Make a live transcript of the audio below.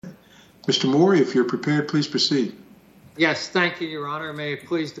Mr. Moore, if you're prepared, please proceed. Yes, thank you, Your Honor. May it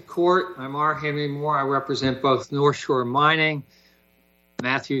please the court. I'm R. Henry Moore. I represent both Northshore Mining,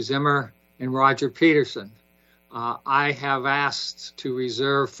 Matthew Zimmer, and Roger Peterson. I have asked to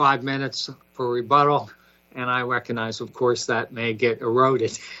reserve 5 minutes for rebuttal, and I recognize, of course, that may get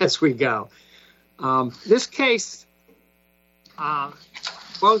eroded as we go. This case,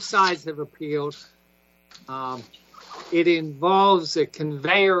 both sides have appealed. It involves a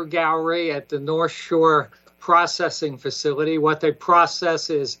conveyor gallery at the Northshore processing facility. What they process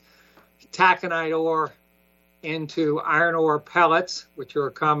is taconite ore into iron ore pellets, which are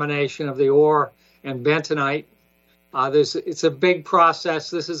a combination of the ore and bentonite. It's a big process.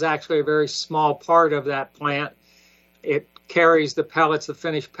 This is actually a very small part of that plant. It carries the pellets, the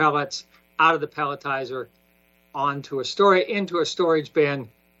finished pellets, out of the pelletizer into a storage bin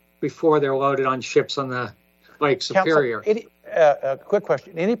before they're loaded on ships on the Lake Superior. Counsel, a quick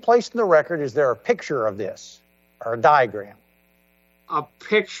question. Any place in the record, is there a picture of this or a diagram? A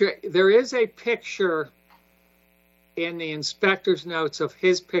picture. There is a picture in the inspector's notes of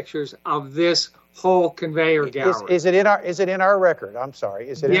his pictures of this whole conveyor gallery. Is it in our record? I'm sorry.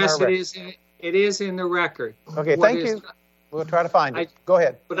 Is it in our record? Yes, it is in the record. Okay, thank you. We'll try to find it. Go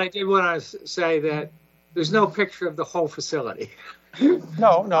ahead. But I did want to say that there's no picture of the whole facility.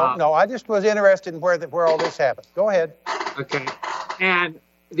 No. I just was interested in where all this happened. Go ahead. Okay. And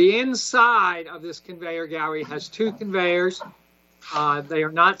the inside of this conveyor gallery has two conveyors. They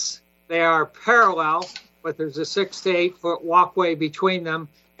are parallel, but there's a 6 to 8 foot walkway between them.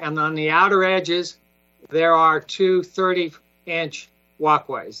 And on the outer edges, there are two 30-inch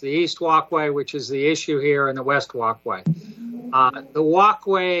walkways. The east walkway, which is the issue here, and the west walkway. The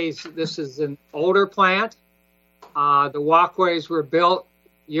walkways, this is an older plant. The walkways were built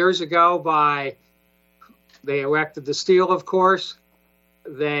years ago they erected the steel, of course.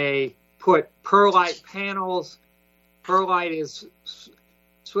 They put perlite panels. Perlite is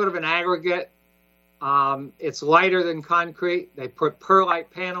sort of an aggregate. It's lighter than concrete. They put perlite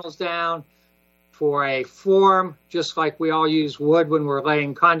panels down for a form, just like we all use wood when we're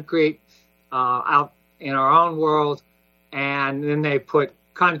laying concrete out in our own world. And then they put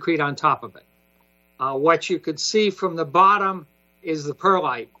concrete on top of it. What you could see from the bottom is the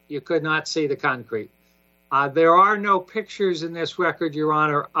perlite. You could not see the concrete. There are no pictures in this record, Your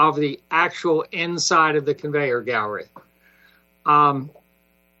Honor, of the actual inside of the conveyor gallery.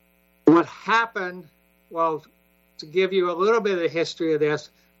 What happened, well, to give you a little bit of the history of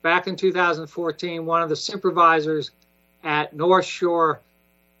this, back in 2014, one of the supervisors at Northshore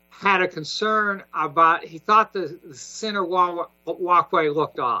had a concern about, he thought the center walkway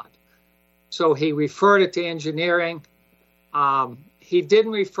looked odd. So he referred it to engineering. He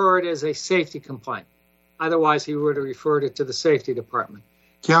didn't refer it as a safety complaint. Otherwise, he would have referred it to the safety department.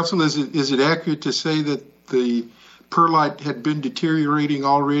 Counsel, is it accurate to say that the perlite had been deteriorating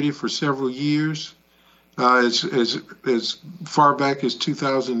already for several years, as far back as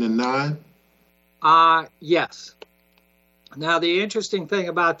 2009? Yes. Now, the interesting thing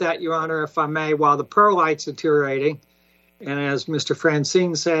about that, Your Honor, if I may, while the perlite's deteriorating, and as Mr.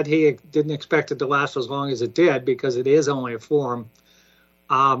 Francine said, he didn't expect it to last as long as it did because it is only a form.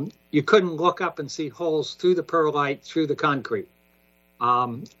 You couldn't look up and see holes through the perlite, through the concrete.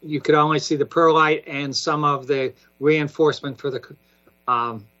 You could only see the perlite and some of the reinforcement for the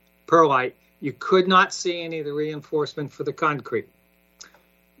perlite. You could not see any of the reinforcement for the concrete.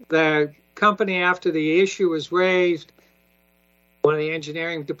 The company, after the issue was raised, when the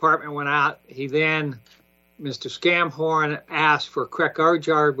engineering department went out, Mr. Scamhorn asked for Craig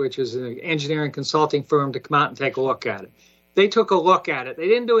Arjard, which is an engineering consulting firm, to come out and take a look at it. They took a look at it. They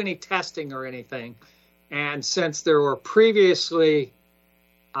didn't do any testing or anything. And since there were previously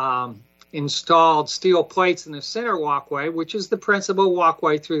installed steel plates in the center walkway, which is the principal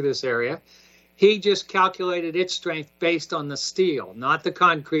walkway through this area, he just calculated its strength based on the steel, not the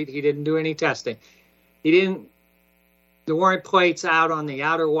concrete. He didn't do any testing. There weren't plates out on the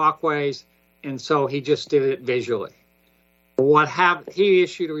outer walkways, and so he just did it visually. What happened? He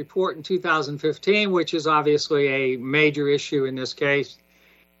issued a report in 2015, which is obviously a major issue in this case,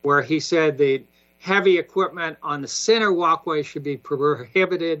 where he said the heavy equipment on the center walkway should be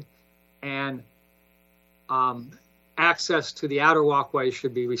prohibited and access to the outer walkway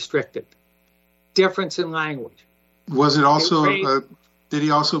should be restricted. Difference in language. Was it also, did he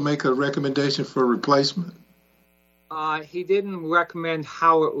also make a recommendation for replacement? He didn't recommend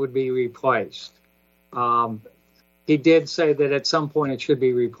how it would be replaced. He did say that at some point it should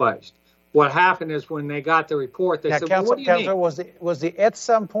be replaced. What happened is when they got the report, they said, Counsel, what do you mean? Was the at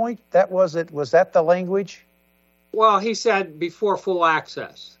some point, was that the language? Well, he said before full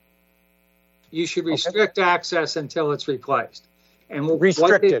access. you should restrict access until it's replaced. And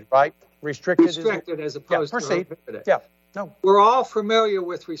restricted, right? Restricted as opposed to prohibited. Yeah. No. We're all familiar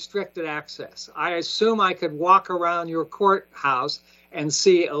with restricted access. I assume I could walk around your courthouse and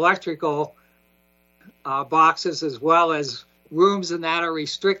see electrical boxes as well as rooms in that are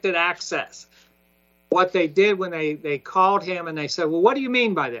restricted access. What they did when they called him and they said, well, what do you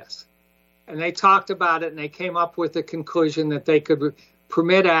mean by this? And they talked about it and they came up with the conclusion that they could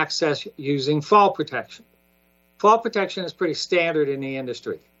permit access using fall protection. Fall protection is pretty standard in the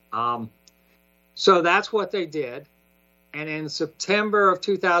industry. So that's what they did. And in September of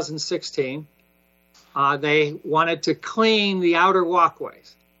 2016, they wanted to clean the outer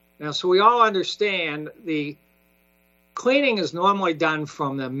walkways. Now, so we all understand the cleaning is normally done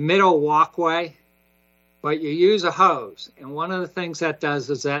from the middle walkway, but you use a hose. And one of the things that does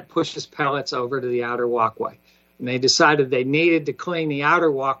is that pushes pellets over to the outer walkway. And they decided they needed to clean the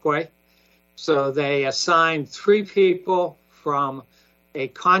outer walkway. So they assigned 3 people from a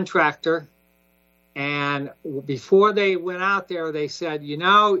contractor. And before they went out there, they said, you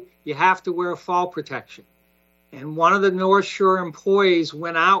know, you have to wear fall protection. And one of the Northshore employees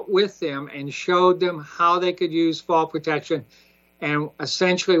went out with them and showed them how they could use fall protection. And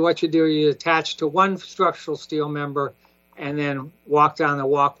essentially what you do, you attach to one structural steel member and then walk down the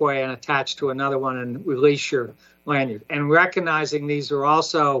walkway and attach to another one and release your lanyard. And recognizing these are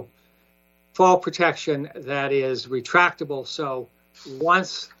also fall protection that is retractable. So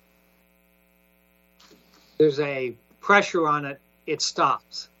once there's a pressure on it, it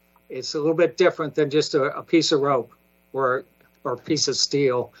stops. It's a little bit different than just a piece of rope or a piece of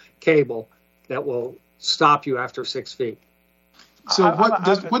steel cable that will stop you after 6 feet. So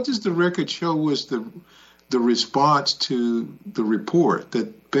what does the record show was the response to the report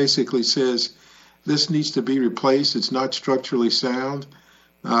that basically says this needs to be replaced? It's not structurally sound.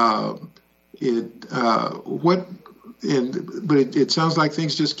 But it sounds like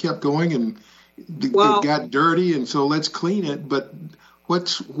things just kept going and it got dirty, and so let's clean it. But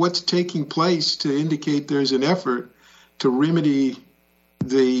what's taking place to indicate there's an effort to remedy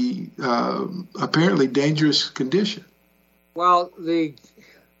the apparently dangerous condition? Well,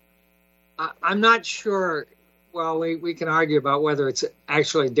 I'm not sure. Well, we can argue about whether it's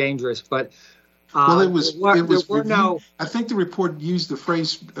actually dangerous, but it was. I think the report used the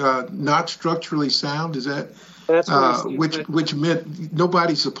phrase "not structurally sound." Is that? That's what which meant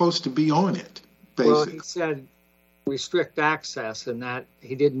nobody's supposed to be on it. Basically. Well, he said restrict access, and that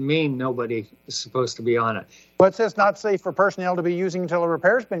he didn't mean nobody is supposed to be on it. But it says not safe for personnel to be using until a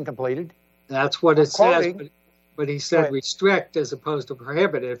repair's been completed. That's what it says. But he said restrict as opposed to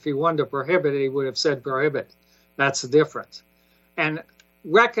prohibit. If he wanted to prohibit it, he would have said prohibit. That's the difference. And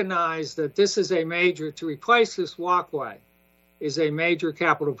recognize that this is a major, to replace this walkway is a major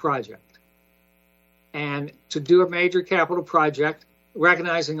capital project. And to do a major capital project,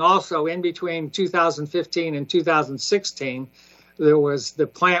 recognizing also in between 2015 and 2016, the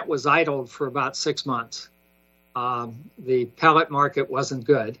plant was idled for about 6 months. The pellet market wasn't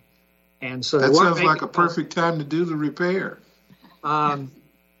good. And so that sounds like a perfect time to do the repair.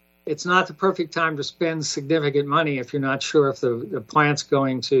 It's not the perfect time to spend significant money if you're not sure if the plant's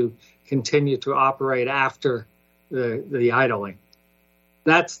going to continue to operate after the idling.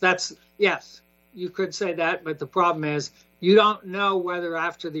 That's yes, you could say that, but the problem is you don't know whether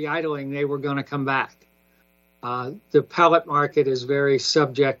after the idling they were going to come back. The pellet market is very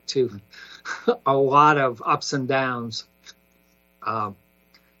subject to a lot of ups and downs.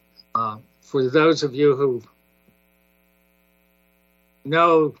 For those of you who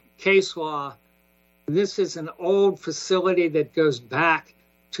know case law, this is an old facility that goes back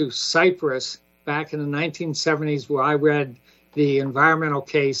to Cyprus back in the 1970s, where I read the environmental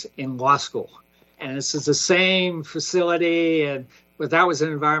case in law school. And this is the same facility, but that was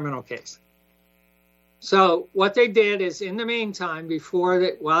an environmental case. So what they did is, in the meantime,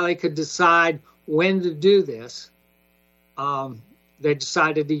 while they could decide when to do this, they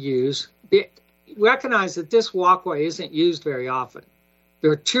decided to recognize that this walkway isn't used very often.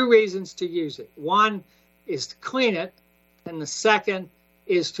 There are 2 reasons to use it. One is to clean it, and the second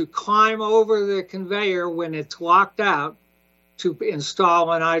is to climb over the conveyor when it's locked out to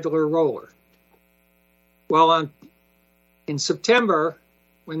install an idler roller. Well, in September,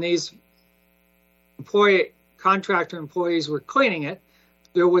 when these contractor employees were cleaning it,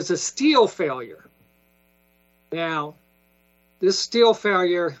 there was a steel failure. Now, this steel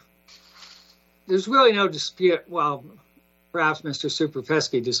failure, there's really no dispute. Well, perhaps Mr.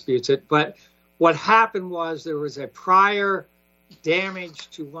 Superfesky disputes it, but what happened was there was a prior damage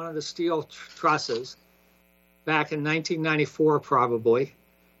to one of the steel trusses back in 1994, probably,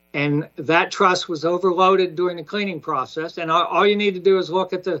 And that truss was overloaded during the cleaning process. And all you need to do is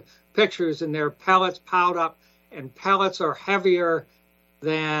look at the pictures, and there are pellets piled up, and pellets are heavier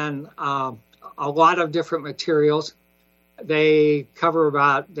than a lot of different materials. They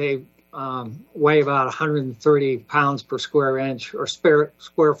weigh about 130 pounds per square inch or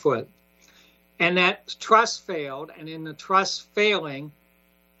square foot. And that truss failed, and in the truss failing,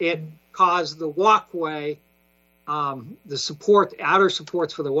 it caused the walkway, the outer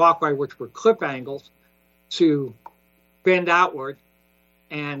supports for the walkway, which were clip angles, to bend outward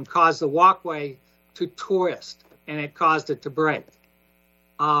and cause the walkway to twist, and it caused it to break.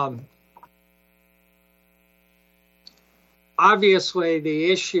 Obviously,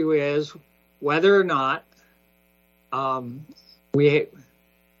 the issue is whether or not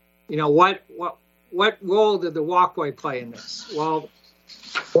what role did the walkway play in this? Well,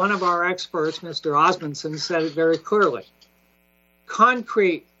 one of our experts, Mr. Osmondson, said it very clearly.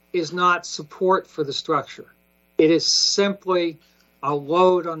 Concrete is not support for the structure. It is simply a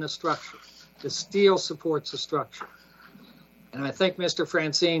load on the structure. The steel supports the structure. And I think Mr.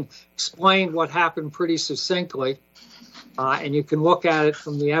 Francine explained what happened pretty succinctly, and you can look at it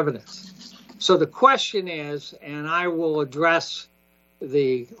from the evidence. So the question is, and I will address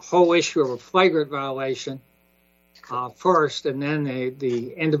the whole issue of a flagrant violation first, and then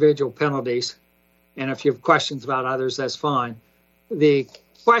the individual penalties. And if you have questions about others, that's fine. The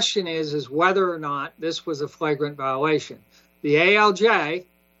question is whether or not this was a flagrant violation. The ALJ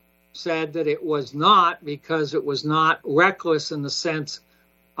said that it was not, because it was not reckless in the sense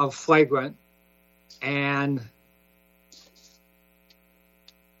of flagrant, and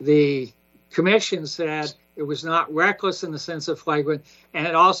the commission said it was not reckless in the sense of flagrant, and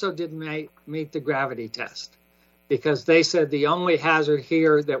it also didn't meet the gravity test, because they said the only hazard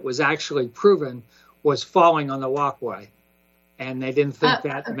here that was actually proven was falling on the walkway, and they didn't think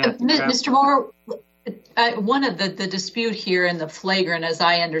that met the gravity. Mr. Moore, one of the dispute here in the flagrant, as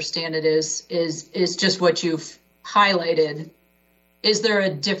I understand it, is just what you've highlighted. Is there a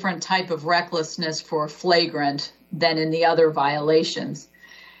different type of recklessness for flagrant than in the other violations?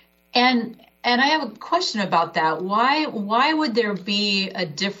 And I have a question about that. Why would there be a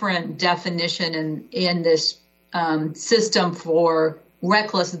different definition in this system for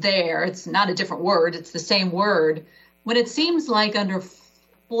reckless there? It's not a different word, it's the same word. When it seems like under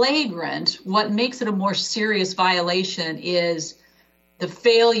flagrant, what makes it a more serious violation is the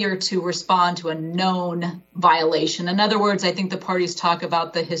failure to respond to a known violation. In other words, I think the parties talk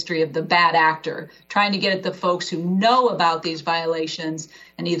about the history of the bad actor, trying to get at the folks who know about these violations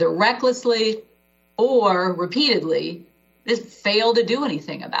and either recklessly or repeatedly fail to do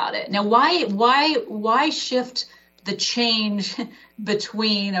anything about it. Now, why shift the change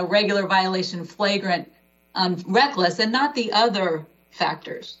between a regular violation, flagrant, reckless, and not the other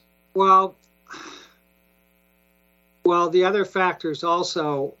factors? Well, the other factors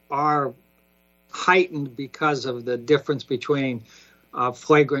also are heightened because of the difference between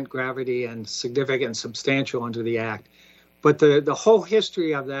flagrant, gravity, and significant and substantial under the Act. But the whole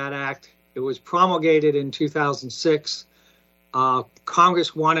history of that Act, it was promulgated in 2006.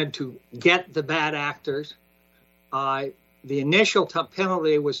 Congress wanted to get the bad actors. The initial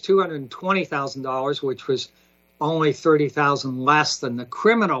penalty was $220,000, which was only $30,000 less than the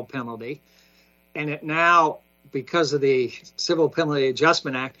criminal penalty. And it now, because of the Civil Penalty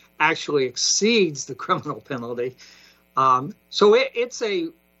Adjustment Act, actually exceeds the criminal penalty. So it's a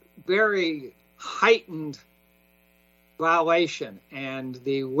very heightened violation. And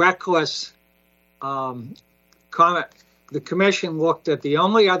the reckless comment, the commission looked at the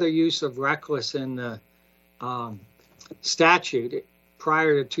only other use of reckless in the statute.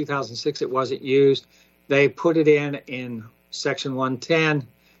 Prior to 2006, it wasn't used. They put it in Section 110,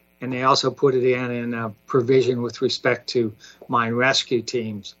 and they also put it in a provision with respect to mine rescue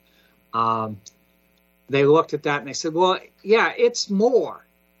teams. They looked at that and they said, well, yeah, it's more.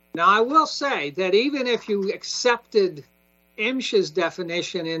 Now, I will say that even if you accepted MSHA's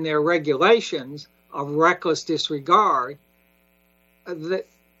definition in their regulations of reckless disregard,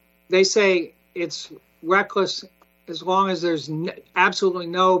 they say it's reckless as long as there's absolutely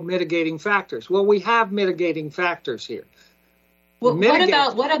no mitigating factors. Well, we have mitigating factors here. Well,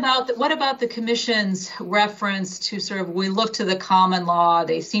 what about the commission's reference to sort of, we look to the common law,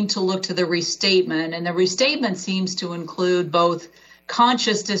 they seem to look to the restatement, and the restatement seems to include both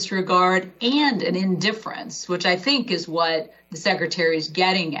conscious disregard and an indifference, which I think is what the secretary is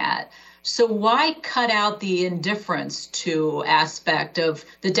getting at. So why cut out the indifference to aspect of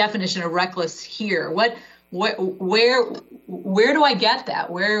the definition of reckless here? Where do I get that?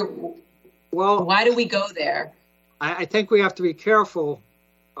 Why do we go there? I think we have to be careful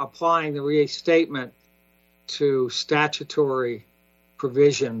applying the restatement to statutory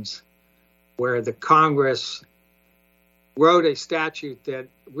provisions where the Congress wrote a statute that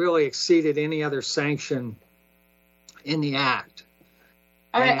really exceeded any other sanction in the Act.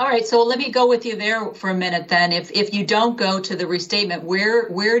 All right. So let me go with you there for a minute then. If you don't go to the restatement,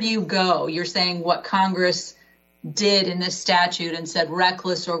 where do you go? You're saying what Congress did in this statute and said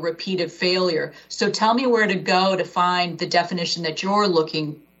reckless or repeated failure. So tell me where to go to find the definition that you're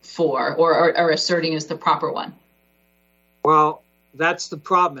looking for or asserting is the proper one. Well, that's the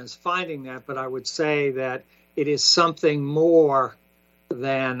problem, is finding that, but I would say that it is something more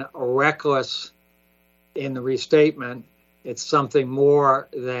than reckless in the restatement. It's something more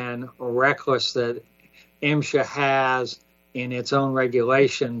than reckless that MSHA has in its own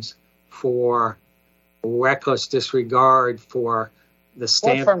regulations for reckless disregard for the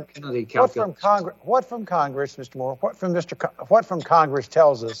standard penalty calculation. What from Congress, Mr. Moore? What from Congress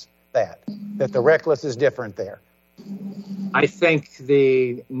tells us that the reckless is different there? I think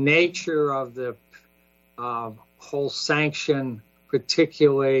the nature of the whole sanction,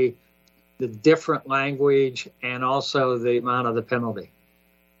 particularly the different language and also the amount of the penalty.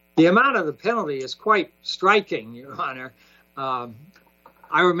 The amount of the penalty is quite striking, Your Honor.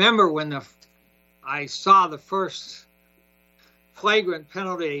 I remember when I saw the first flagrant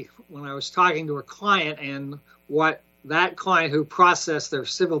penalty when I was talking to a client, and what that client who processed their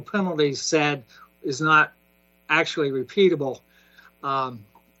civil penalties said is not actually repeatable,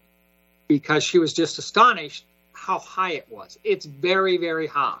 because she was just astonished how high it was. It's very, very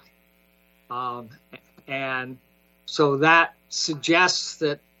high. And so that suggests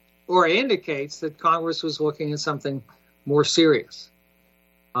that, or indicates that Congress was looking at something more serious.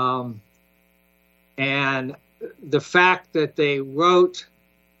 And the fact that they wrote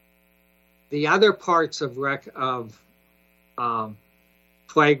the other parts of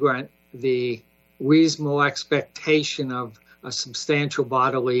flagrant, the reasonable expectation of a substantial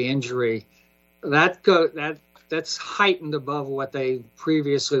bodily injury, that's heightened above what they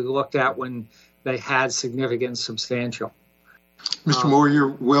previously looked at when they had significant substantial. Mr. Moore,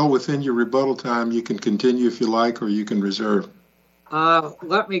 you're well within your rebuttal time. You can continue if you like, or you can reserve.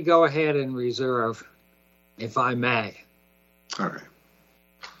 Let me go ahead and reserve, if I may. All right.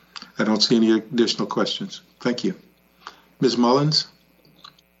 I don't see any additional questions. Thank you. Ms. Mullins?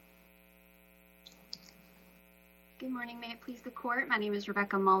 Good morning. May it please the court. My name is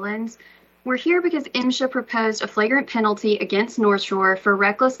Rebecca Mullins. We're here because MSHA proposed a flagrant penalty against Northshore for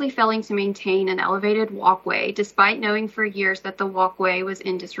recklessly failing to maintain an elevated walkway, despite knowing for years that the walkway was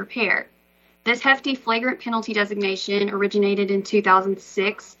in disrepair. This hefty flagrant penalty designation originated in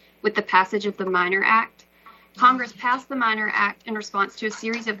 2006 with the passage of the Miner Act. Congress passed the Miner Act in response to a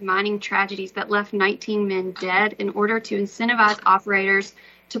series of mining tragedies that left 19 men dead in order to incentivize operators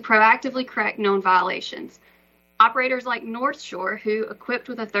to proactively correct known violations. Operators like Northshore, who, equipped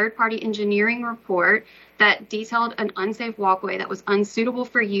with a third-party engineering report that detailed an unsafe walkway that was unsuitable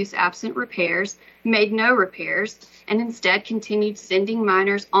for use absent repairs, made no repairs, and instead continued sending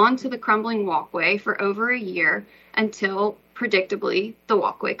miners onto the crumbling walkway for over a year until, predictably, the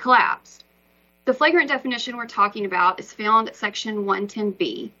walkway collapsed. The flagrant definition we're talking about is found at Section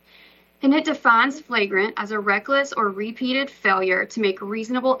 110B, and it defines flagrant as a reckless or repeated failure to make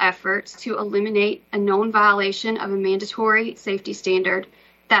reasonable efforts to eliminate a known violation of a mandatory safety standard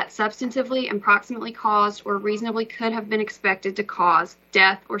that substantively and proximately caused or reasonably could have been expected to cause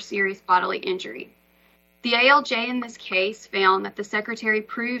death or serious bodily injury. The ALJ in this case found that the Secretary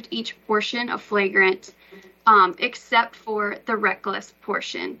proved each portion of flagrant except for the reckless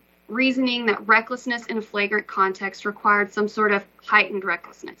portion, reasoning that recklessness in a flagrant context required some sort of heightened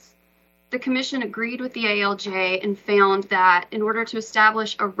recklessness. The Commission agreed with the ALJ and found that in order to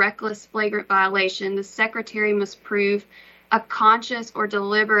establish a reckless flagrant violation, the Secretary must prove a conscious or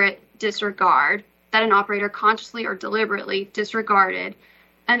deliberate disregard, that an operator consciously or deliberately disregarded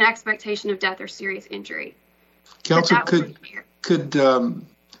an expectation of death or serious injury. Counsel, could the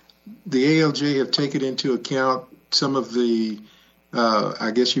ALJ have taken into account some of the,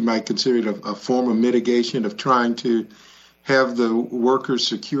 I guess you might consider it a form of mitigation of trying to have the workers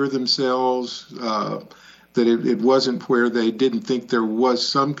secure themselves, that it wasn't where they didn't think there was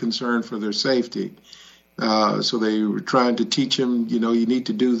some concern for their safety. So they were trying to teach them, you need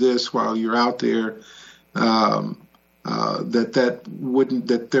to do this while you're out there, that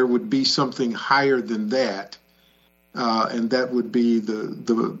there would be something higher than that. And that would be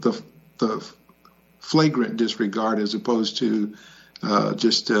the flagrant disregard as opposed to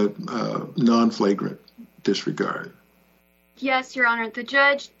just a non-flagrant disregard. Yes, Your Honor. The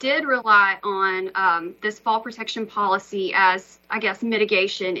judge did rely on this fall protection policy as, I guess,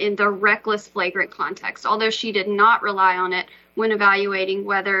 mitigation in the reckless flagrant context, although she did not rely on it when evaluating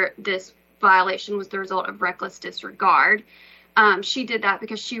whether this violation was the result of reckless disregard. She did that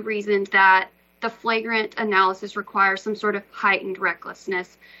because she reasoned that the flagrant analysis requires some sort of heightened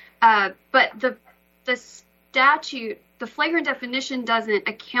recklessness. But the statute, the flagrant definition doesn't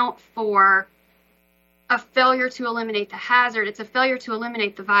account for a failure to eliminate the hazard. It's a failure to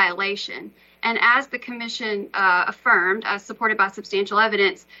eliminate the violation. And as the commission affirmed, as supported by substantial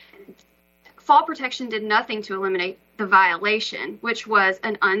evidence, fall protection did nothing to eliminate the violation, which was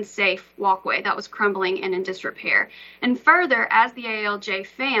an unsafe walkway that was crumbling and in disrepair. And further, as the ALJ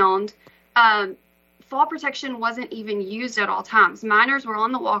found, fall protection wasn't even used at all times. Miners were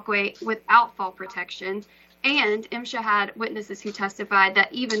on the walkway without fall protection, and MSHA had witnesses who testified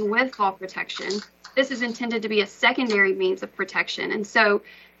that even with fall protection, this is intended to be a secondary means of protection. And so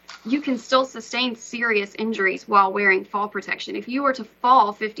you can still sustain serious injuries while wearing fall protection. If you were to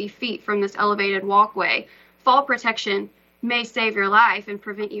fall 50 feet from this elevated walkway, fall protection may save your life and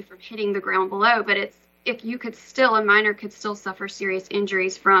prevent you from hitting the ground below, but a miner could still suffer serious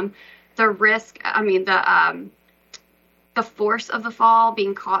injuries from the risk, the force of the fall,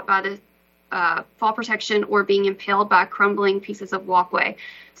 being caught by the fall protection, or being impaled by crumbling pieces of walkway.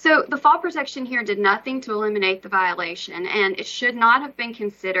 So the fall protection here did nothing to eliminate the violation, and it should not have been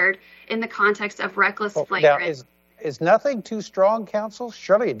considered in the context of reckless flagrant. Now, is nothing too strong, counsel?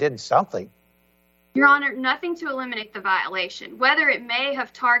 Surely it did something. Your Honor, nothing to eliminate the violation. Whether it may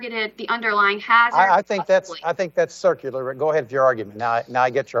have targeted the underlying hazard. I think that's circular. Go ahead with your argument. Now I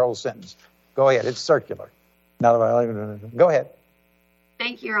get your whole sentence. Go ahead. It's circular. Go ahead.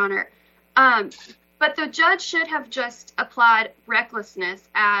 Thank you, Your Honor. But the judge should have just applied recklessness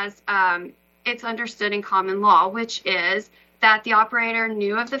as it's understood in common law, which is that the operator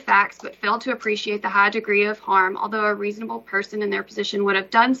knew of the facts but failed to appreciate the high degree of harm, although a reasonable person in their position would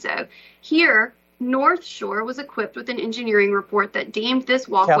have done so. Here, Northshore was equipped with an engineering report that deemed this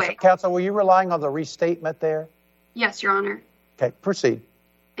walkway. Counsel, were you relying on the restatement there? Yes, Your Honor. Okay, proceed.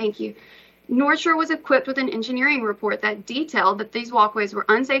 Thank you. Northshore was equipped with an engineering report that detailed that these walkways were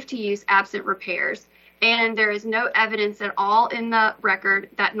unsafe to use absent repairs, and there is no evidence at all in the record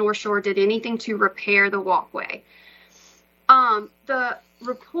that Northshore did anything to repair the walkway. The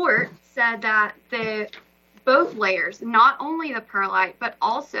report said that both layers, not only the perlite, but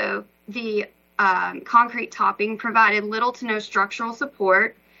also the concrete topping, provided little to no structural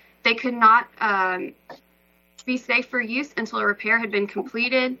support. They could not be safe for use until a repair had been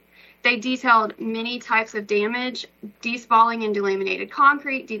completed. They detailed many types of damage, despalling and delaminated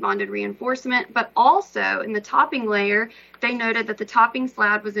concrete, debonded reinforcement, but also in the topping layer, they noted that the topping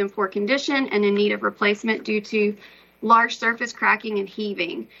slab was in poor condition and in need of replacement due to large surface cracking and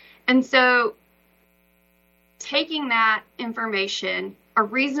heaving. And so, taking that information, a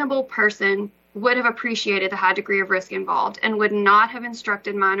reasonable person would have appreciated the high degree of risk involved and would not have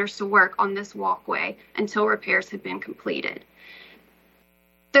instructed miners to work on this walkway until repairs had been completed.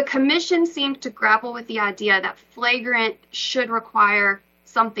 The commission seemed to grapple with the idea that flagrant should require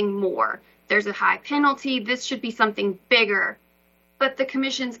something more. There's a high penalty. This should be something bigger. But the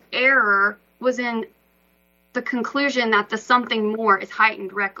commission's error was in the conclusion that the something more is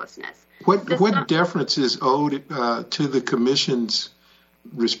heightened recklessness. What deference is owed to the commission's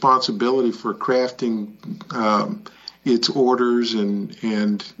responsibility for crafting its orders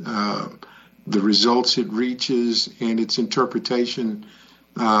and the results it reaches and its interpretation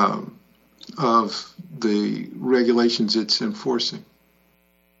of the regulations it's enforcing?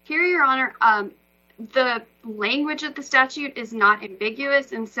 Here, Your Honor, the language of the statute is not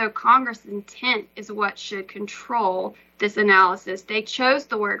ambiguous, and so Congress' intent is what should control this analysis. They chose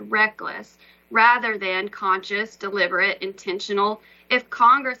the word reckless rather than conscious, deliberate, intentional. If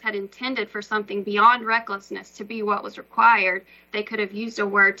Congress had intended for something beyond recklessness to be what was required, they could have used a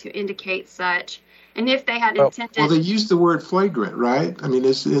word to indicate such. And if they had intended... Well, they used the word flagrant, right? I mean,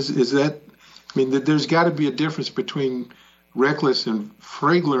 is that... I mean, there's got to be a difference between reckless and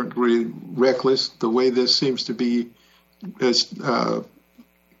flagrantly reckless, the way this seems to be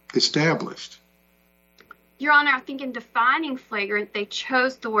established. Your Honor, I think in defining flagrant, they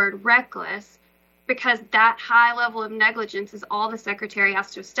chose the word reckless because that high level of negligence is all the Secretary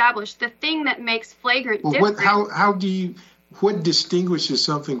has to establish. The thing that makes flagrant different... What distinguishes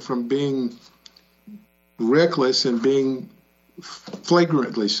something from being reckless and being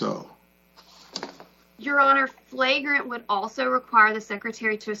flagrantly so? Your Honor, flagrant would also require the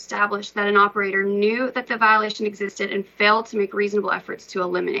Secretary to establish that an operator knew that the violation existed and failed to make reasonable efforts to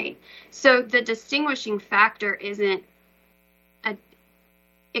eliminate. So the distinguishing factor isn't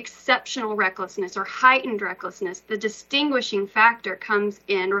exceptional recklessness or heightened recklessness, the distinguishing factor comes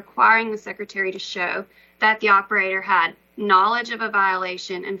in requiring the secretary to show that the operator had knowledge of a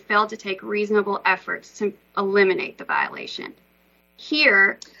violation and failed to take reasonable efforts to eliminate the violation.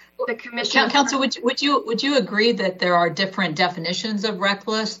 Here, the commission... Counsel, would you agree that there are different definitions of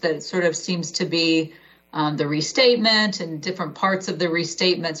reckless, that it sort of seems to be the restatement, and different parts of the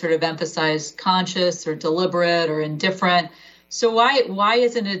restatement sort of emphasize conscious or deliberate or indifferent? So why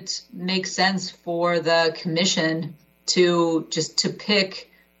doesn't it make sense for the commission to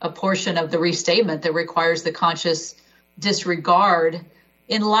pick a portion of the restatement that requires the conscious disregard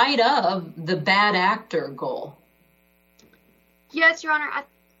in light of the bad actor goal? Yes, Your Honor.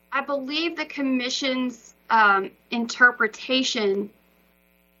 I believe the commission's interpretation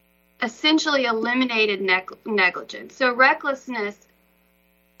essentially eliminated negligence. So recklessness,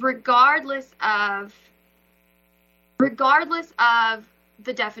 regardless of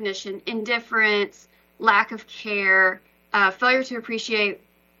the definition, indifference, lack of care, failure to appreciate,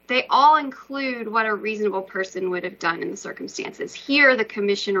 they all include what a reasonable person would have done in the circumstances. Here, the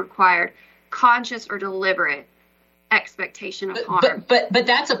commission required conscious or deliberate expectation of harm. But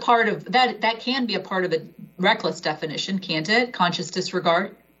that's a part of that can be a part of a reckless definition, can't it? Conscious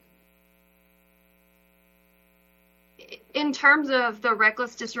disregard? In terms of the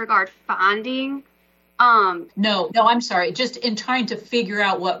reckless disregard finding, No, I'm sorry. Just in trying to figure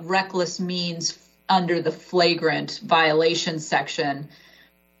out what reckless means under the flagrant violation section,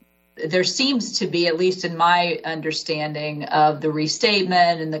 there seems to be, at least in my understanding of the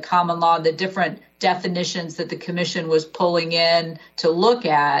restatement and the common law, the different definitions that the commission was pulling in to look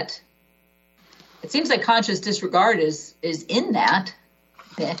at, it seems like conscious disregard is in that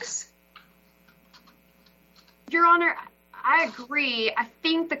mix. Your Honor, I agree. I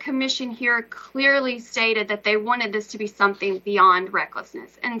think the commission here clearly stated that they wanted this to be something beyond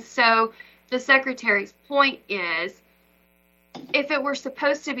recklessness. And so the secretary's point is, if it were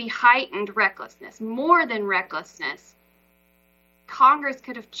supposed to be heightened recklessness, more than recklessness, Congress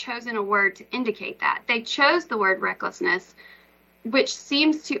could have chosen a word to indicate that. They chose the word recklessness, which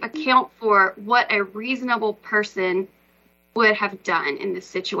seems to account for what a reasonable person would have done in this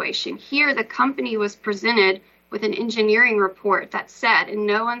situation. Here, the company was presented with an engineering report that said, in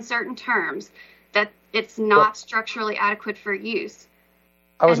no uncertain terms, that it's not structurally adequate for use.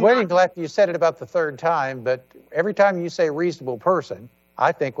 I was waiting till after you said it about the third time, but every time you say reasonable person,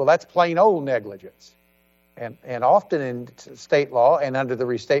 I think, well, that's plain old negligence. And often in state law and under the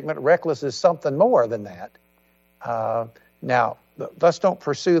restatement, reckless is something more than that. Now, let's don't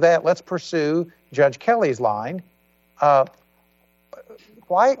pursue that. Let's pursue Judge Kelly's line.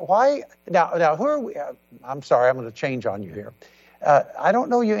 Why now who are we? I'm sorry, I'm going to change on you here. I don't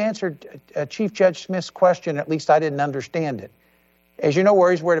know you answered Chief Judge Smith's question, at least I didn't understand it. As you know, where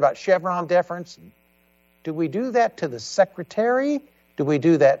he's worried about Chevron deference, do we do that to the secretary? Do we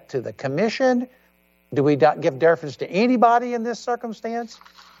do that to the commission? Do we not give deference to anybody in this circumstance?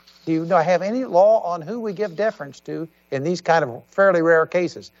 Do you have any law on who we give deference to in these kind of fairly rare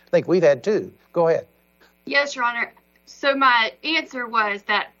cases? I think we've had two. Go ahead. Yes, Your Honor. So my answer was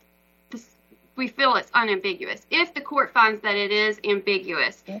that we feel it's unambiguous. If the court finds that it is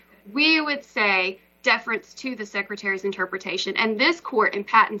ambiguous, we would say deference to the secretary's interpretation. And this court in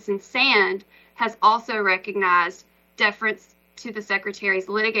Pattinson Sand has also recognized deference to the secretary's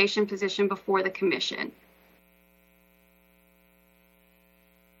litigation position before the commission.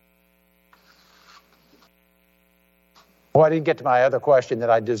 Well, I didn't get to my other question that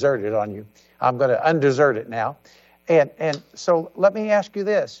I deserted on you. I'm going to undesert it now. And so let me ask you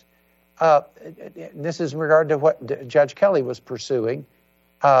this. This is in regard to what Judge Kelly was pursuing.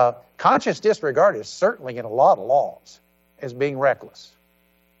 Conscious disregard is certainly in a lot of laws as being reckless.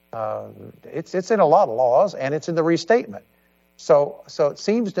 It's in a lot of laws, and it's in the restatement. So it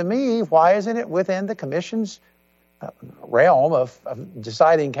seems to me, why isn't it within the commission's realm of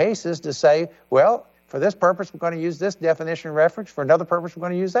deciding cases to say, well, for this purpose, we're going to use this definition reference. For another purpose, we're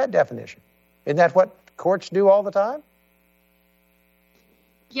going to use that definition. Isn't that what courts do all the time?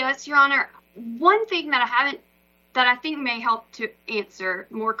 Yes, Your Honor. One thing that I think may help to answer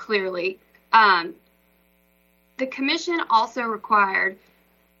more clearly, the commission also required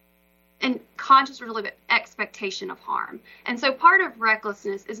a conscious or deliberate expectation of harm. And so part of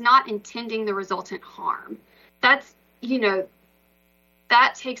recklessness is not intending the resultant harm. That's,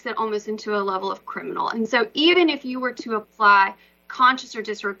 that takes it almost into a level of criminal. And so even if you were to apply conscious or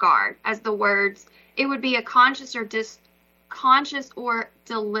disregard as the words, it would be a conscious or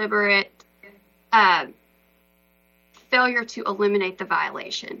deliberate failure to eliminate the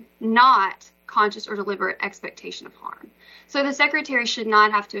violation, not conscious or deliberate expectation of harm. So the Secretary should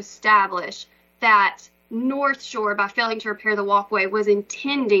not have to establish that Northshore, by failing to repair the walkway, was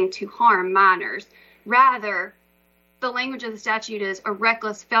intending to harm minors. Rather, the language of the statute is a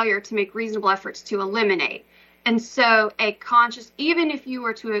reckless failure to make reasonable efforts to eliminate. And so a conscious, even if you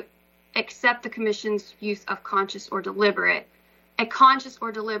were to accept the Commission's use of conscious or deliberate, a conscious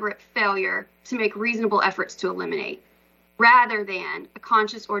or deliberate failure to make reasonable efforts to eliminate, rather than a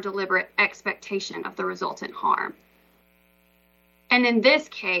conscious or deliberate expectation of the resultant harm. And in this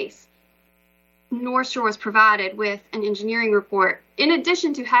case, Northshore was provided with an engineering report, in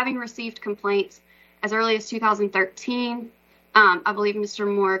addition to having received complaints as early as 2013. I believe Mr.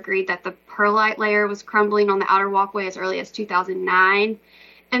 Moore agreed that the perlite layer was crumbling on the outer walkway as early as 2009.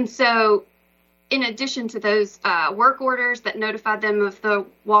 And so, in addition to those work orders that notified them of the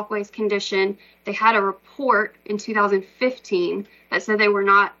walkway's condition, they had a report in 2015 that said they were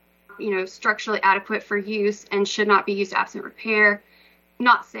not, structurally adequate for use and should not be used absent repair.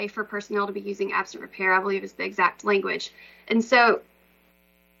 Not safe for personnel to be using absent repair, I believe is the exact language. And so,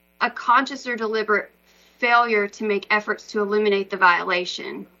 a conscious or deliberate failure to make efforts to eliminate the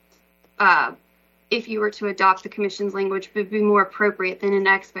violation, if you were to adopt the Commission's language, would be more appropriate than an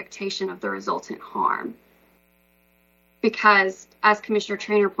expectation of the resultant harm. Because, as Commissioner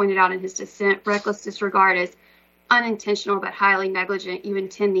Traynor pointed out in his dissent, reckless disregard is unintentional but highly negligent. You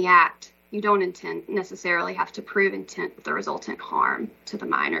intend the act. You don't necessarily have to prove intent with the resultant harm to the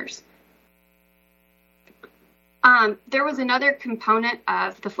minors. There was another component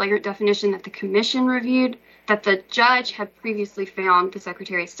of the flagrant definition that the Commission reviewed that the judge had previously found the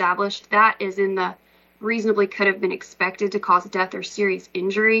Secretary established. That is in the reasonably could have been expected to cause death or serious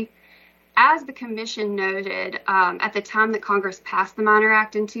injury. As the Commission noted, at the time that Congress passed the Minor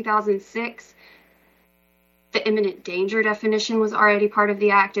Act in 2006, the imminent danger definition was already part of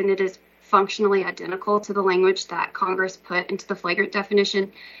the act, and it is functionally identical to the language that Congress put into the flagrant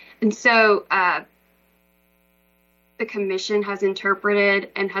definition. And so the Commission has interpreted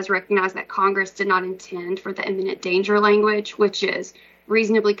and has recognized that Congress did not intend for the imminent danger language, which is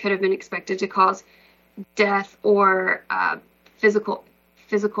reasonably could have been expected to cause death or physical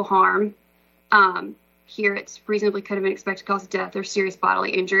harm. Here it's reasonably could have been expected to cause death or serious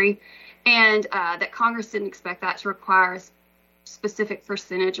bodily injury, and that Congress didn't expect that to require a specific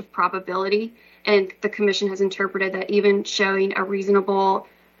percentage of probability. And the Commission has interpreted that even showing a reasonable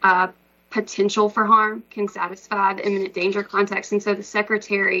potential for harm can satisfy the imminent danger context. And so the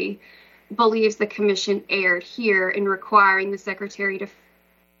Secretary believes the Commission erred here in requiring the Secretary to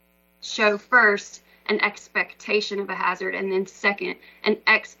show first an expectation of a hazard, and then second, an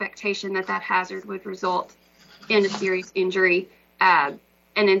expectation that that hazard would result in a serious injury, and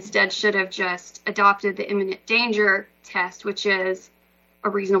instead should have just adopted the imminent danger test, which is a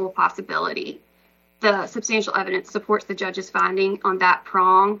reasonable possibility. The substantial evidence supports the judge's finding on that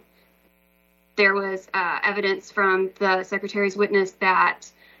prong. There was evidence from the Secretary's witness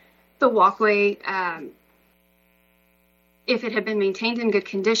that the walkway, if it had been maintained in good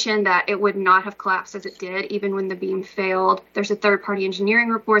condition, that it would not have collapsed as it did, even when the beam failed. There's a third-party engineering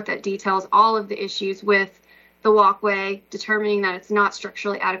report that details all of the issues with the walkway, determining that it's not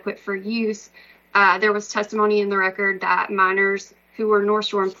structurally adequate for use. There was testimony in the record that miners who were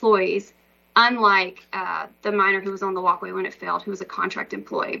Northshore employees, unlike the miner who was on the walkway when it failed, who was a contract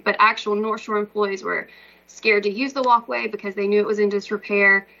employee, but actual Northshore employees were scared to use the walkway because they knew it was in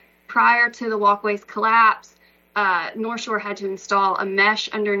disrepair. Prior to the walkway's collapse, Northshore had to install a mesh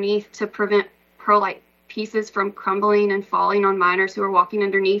underneath to prevent perlite pieces from crumbling and falling on miners who were walking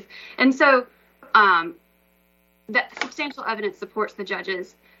underneath. And so that substantial evidence supports the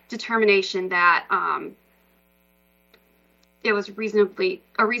judge's determination that it was a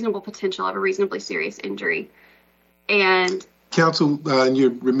reasonable potential of a reasonably serious injury. And Counsel, in your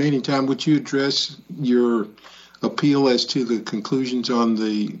remaining time, would you address your appeal as to the conclusions on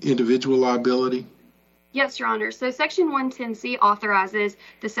the individual liability? Yes, Your Honor. So Section 110C authorizes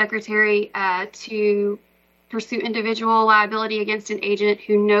the Secretary to pursue individual liability against an agent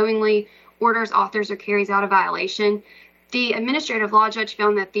who knowingly orders, authors, or carries out a violation. The administrative law judge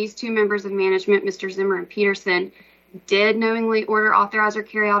found that these two members of management, Mr. Zimmer and Peterson, did knowingly order, authorize, or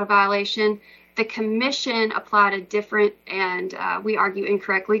carry out a violation. The Commission applied a different and we argue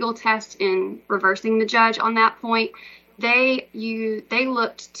incorrect legal test in reversing the judge on that point. They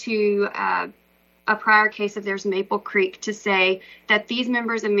looked to a prior case of theirs, Maple Creek, to say that these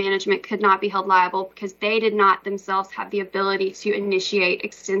members of management could not be held liable because they did not themselves have the ability to initiate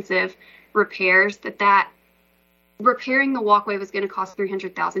extensive repairs, that repairing the walkway was going to cost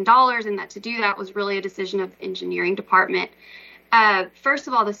 $300,000, and that to do that was really a decision of the engineering department. First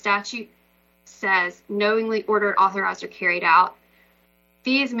of all, the statute says knowingly ordered, authorized, or carried out.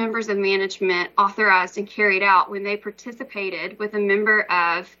 These members of management authorized and carried out when they participated with a member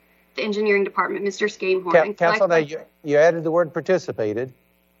of the engineering department, Mr. Skamehorn. Counsel, now you added the word participated.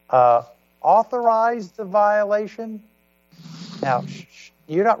 Authorized the violation? Now,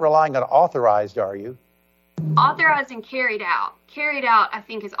 you're not relying on authorized, are you? Authorized and carried out. Carried out, I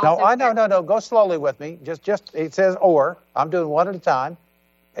think, is also... No. Go slowly with me. Just it says or. I'm doing one at a time.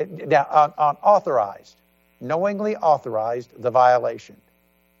 Now, on authorized, knowingly authorized the violation.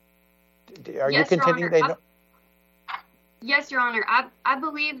 Are you continuing? Yes, Your Honor. I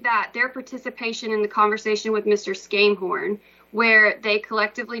believe that their participation in the conversation with Mr. Skamehorn, where they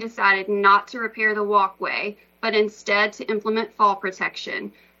collectively decided not to repair the walkway, but instead to implement fall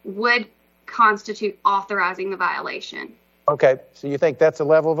protection, would constitute authorizing the violation. Okay, so you think that's a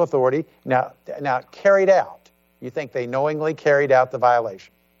level of authority. Now carried out. You think they knowingly carried out the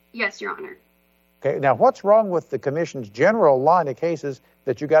violation? Yes, Your Honor. Okay, now what's wrong with the Commission's general line of cases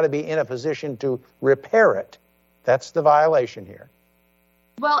that you got to be in a position to repair it? That's the violation here.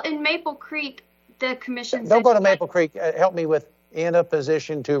 Well, in Maple Creek, the Commission... Don't go to Maple Creek. Help me with in a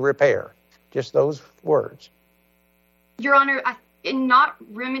position to repair. Just those words. Your Honor, not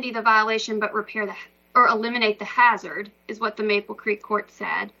remedy the violation, but repair or eliminate the hazard is what the Maple Creek court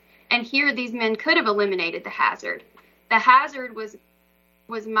said. And here, these men could have eliminated the hazard. The hazard was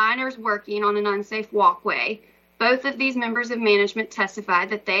miners working on an unsafe walkway. Both of these members of management testified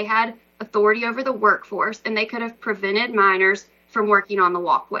that they had authority over the workforce and they could have prevented miners from working on the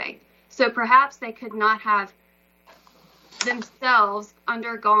walkway. So perhaps they could not have themselves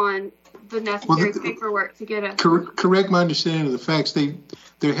undergone the necessary paperwork to get a... Correct my understanding of the facts.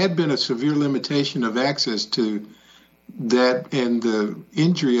 There had been a severe limitation of access to that, and the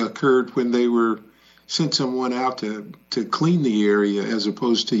injury occurred when they sent someone out to clean the area as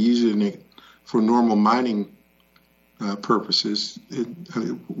opposed to using it for normal mining purposes.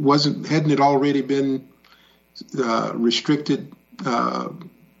 Hadn't it already been restricted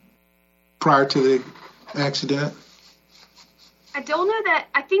prior to the accident? I don't know that.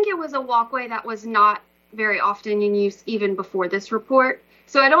 I think it was a walkway that was not very often in use even before this report.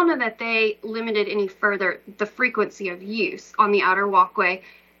 So I don't know that they limited any further the frequency of use on the outer walkway.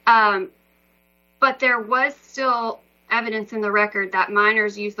 But there was still evidence in the record that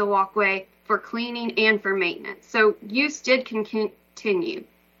miners used the walkway for cleaning and for maintenance. So use did continue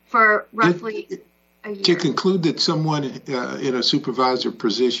for roughly a year. To conclude that someone in a supervisor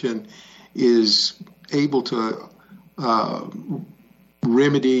position is able to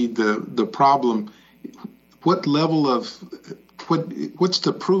remedy the problem, what level of what's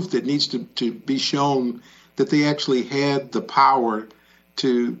the proof that needs to be shown that they actually had the power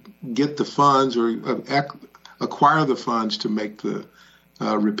to get the funds or acquire the funds to make the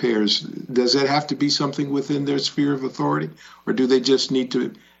repairs? Does that have to be something within their sphere of authority, or do they just need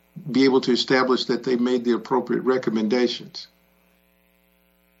to be able to establish that they made the appropriate recommendations?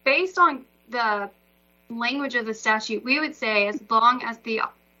 Based on the language of the statute, we would say as long as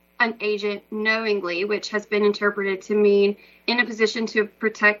an agent knowingly, which has been interpreted to mean in a position to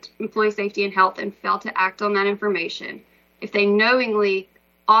protect employee safety and health and fail to act on that information, if they knowingly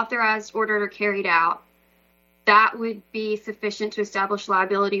authorized, ordered, or carried out, that would be sufficient to establish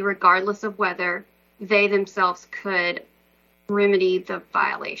liability regardless of whether they themselves could remedy the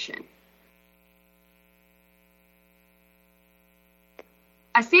violation.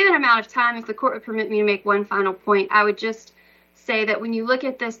 I see that I'm out of time. If the court would permit me to make one final point, I would just say that when you look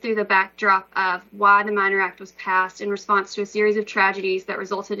at this through the backdrop of why the Miner Act was passed in response to a series of tragedies that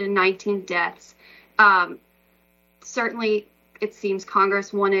resulted in 19 deaths, certainly it seems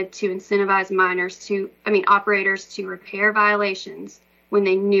Congress wanted to incentivize operators to repair violations when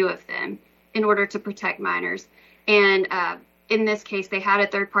they knew of them in order to protect miners. And in this case, they had a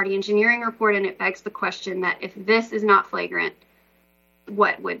third-party engineering report, and it begs the question that if this is not flagrant,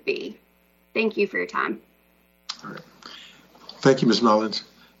 what would be? Thank you for your time. All right. Thank you, Ms. Mullins.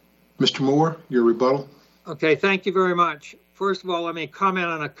 Mr. Moore, your rebuttal. Okay, thank you very much. First of all, let me comment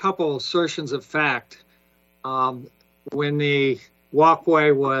on a couple assertions of fact. When the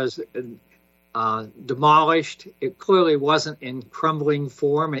walkway was demolished, it clearly wasn't in crumbling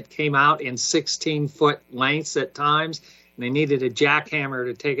form. It came out in 16-foot lengths at times, and they needed a jackhammer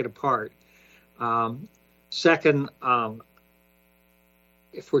to take it apart. Second,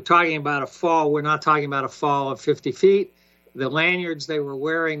 if we're talking about a fall, we're not talking about a fall of 50 feet. The lanyards they were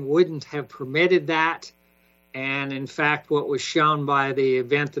wearing wouldn't have permitted that. And in fact, what was shown by the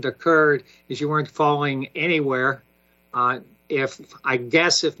event that occurred is you weren't falling anywhere. If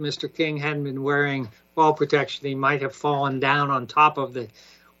Mr. King hadn't been wearing fall protection, he might have fallen down on top of the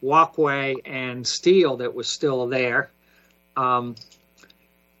walkway and steel that was still there. But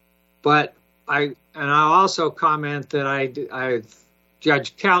I'll also comment that I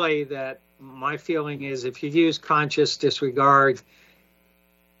Judge Kelly, that my feeling is if you use conscious disregard,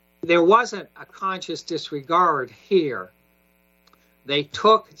 there wasn't a conscious disregard here. They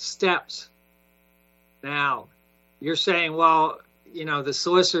took steps. Now, you're saying, well, the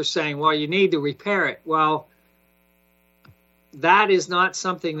solicitor's saying, well, you need to repair it. Well, that is not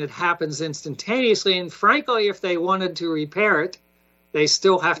something that happens instantaneously. And frankly, if they wanted to repair it, they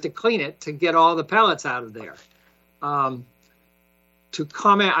still have to clean it to get all the pellets out of there. I'd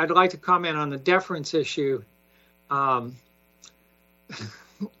like to comment on the deference issue.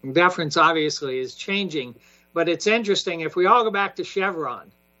 Deference obviously is changing, but it's interesting. If we all go back to Chevron,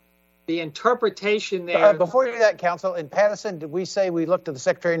 the interpretation there. Before you do that, counsel, in Pattison, did we say we looked to the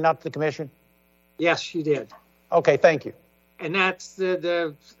secretary, not to the commission? Yes, you did. Okay, thank you. And that's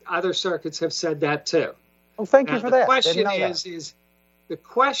the other circuits have said that too. Well, thank you for that. The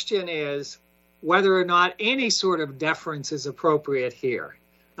question is whether or not any sort of deference is appropriate here.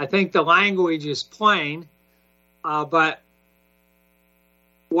 I think the language is plain, but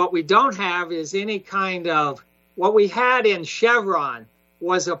what we don't have is any kind of, what we had in Chevron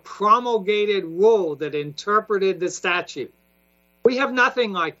was a promulgated rule that interpreted the statute. We have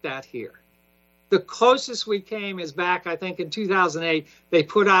nothing like that here. The closest we came is back, I think in 2008, they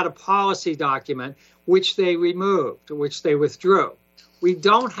put out a policy document, which they removed, which they withdrew. We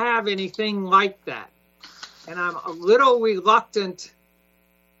don't have anything like that. And I'm a little reluctant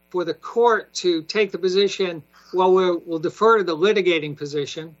for the court to take the position, well, we'll defer to the litigating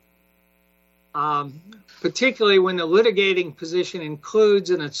position, particularly when the litigating position includes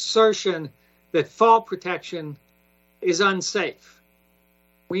an assertion that fall protection is unsafe.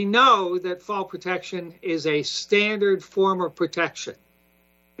 We know that fall protection is a standard form of protection.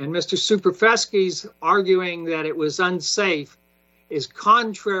 And Mr. Superfesky's arguing that it was unsafe is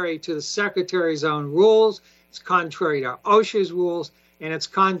contrary to the Secretary's own rules, it's contrary to OSHA's rules, and it's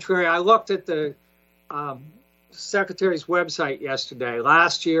contrary. I looked at the Secretary's website yesterday.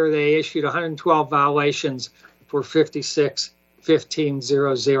 Last year, they issued 112 violations for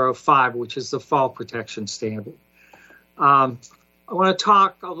 56-15005, which is the fall protection standard. I want to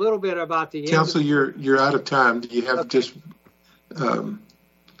talk a little bit about the... Counsel, you're out of time. Do you have just...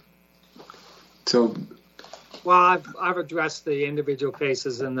 Well, I've addressed the individual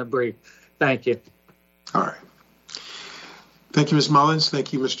cases in the brief. Thank you. All right. Thank you, Ms. Mullins.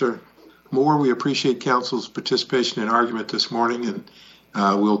 Thank you, Mr. Moore. We appreciate counsel's participation in argument this morning, and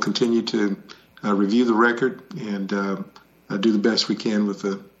we'll continue to review the record and do the best we can with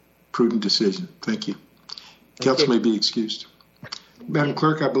a prudent decision. Thank you. Counsel may be excused. Madam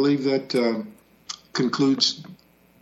Clerk, I believe that concludes